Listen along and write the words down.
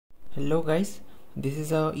Hello guys, this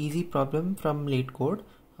is a easy problem from LeetCode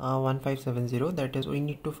 1570. That is, we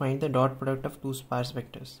need to find the dot product of two sparse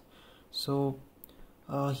vectors. So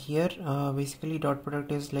here basically dot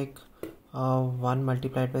product is like 1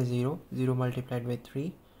 multiplied by 0, 0 multiplied by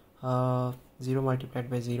 3, 0 multiplied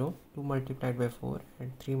by 0, 2 multiplied by 4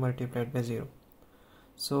 and 3 multiplied by 0.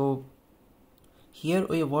 So here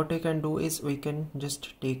what we can do is we can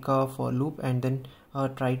just take a for loop and then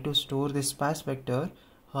try to store this sparse vector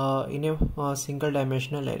in a single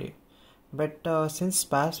dimensional array. But since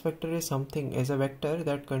sparse vector is a vector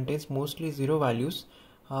that contains mostly zero values,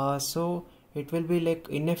 so it will be like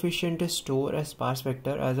inefficient to store a sparse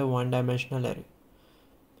vector as a one dimensional array,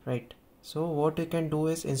 right? So what we can do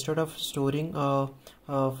is, instead of storing a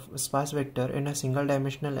sparse vector in a single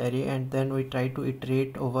dimensional array and then we try to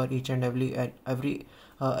iterate over each and every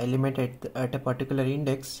element at a particular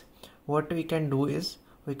index, what we can do is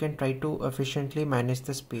we can try to efficiently manage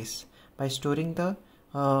the space by storing the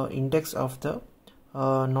index of the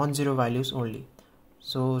non-zero values only.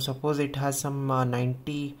 So suppose it has some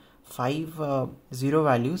 95 zero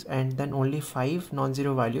values and then only 5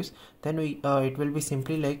 non-zero values, then it will be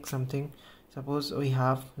simply like something. Suppose we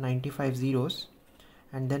have 95 zeros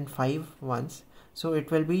and then 5 ones, so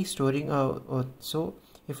it will be storing so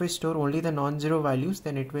if we store only the non-zero values,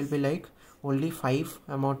 then it will be like only 5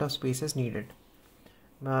 amount of spaces needed.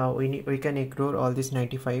 We can ignore all these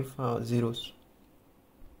 95 zeros.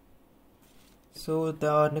 So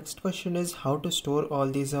the next question is how to store all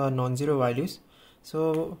these non-zero values.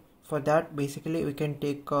 So for that, basically we can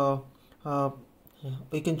take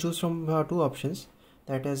we can choose from two options,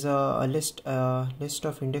 that is a list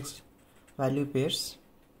of index value pairs,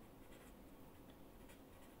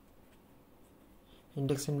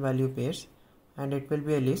 index and value pairs, and it will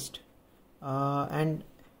be a list, and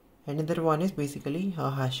another one is basically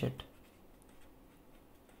a hash set.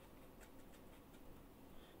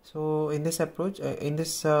 So in this approach, in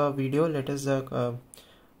this video, let us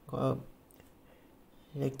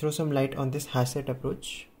like throw some light on this hash set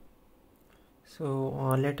approach. So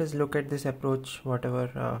let us look at this approach,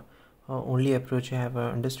 whatever only approach I have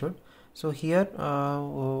understood. So here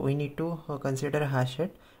we need to consider a hash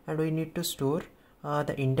set and we need to store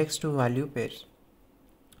the index to value pairs.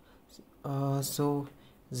 So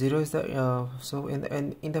 0 is the so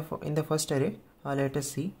in the first array, let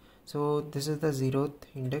us see. So this is the 0th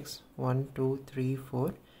index, 1 2 3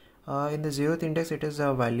 4. In the 0th index it is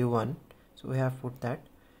value 1, so we have put that.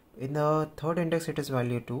 In the third index it is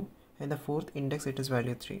value 2, and the fourth index it is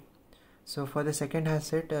value 3. So for the second hash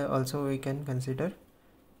set also we can consider,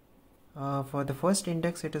 for the first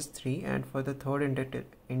index it is 3 and for the third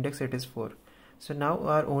index it is 4. So now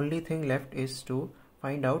our only thing left is to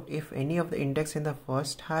find out if any of the index in the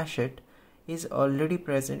first hash set is already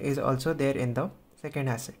present, is also there in the second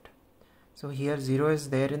hash set. So here 0 is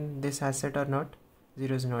there in this hash set or not?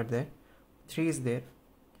 0 is not there. 3 is there.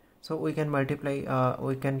 So we can multiply,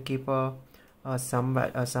 we can keep a sum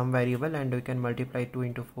variable and we can multiply 2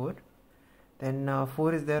 into 4. Then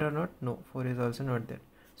 4 is there or not? No, 4 is also not there.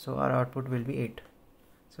 So our output will be 8.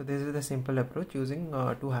 So this is the simple approach using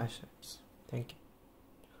two hash sets. Thank you.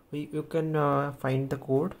 You can find the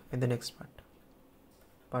code in the next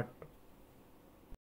part.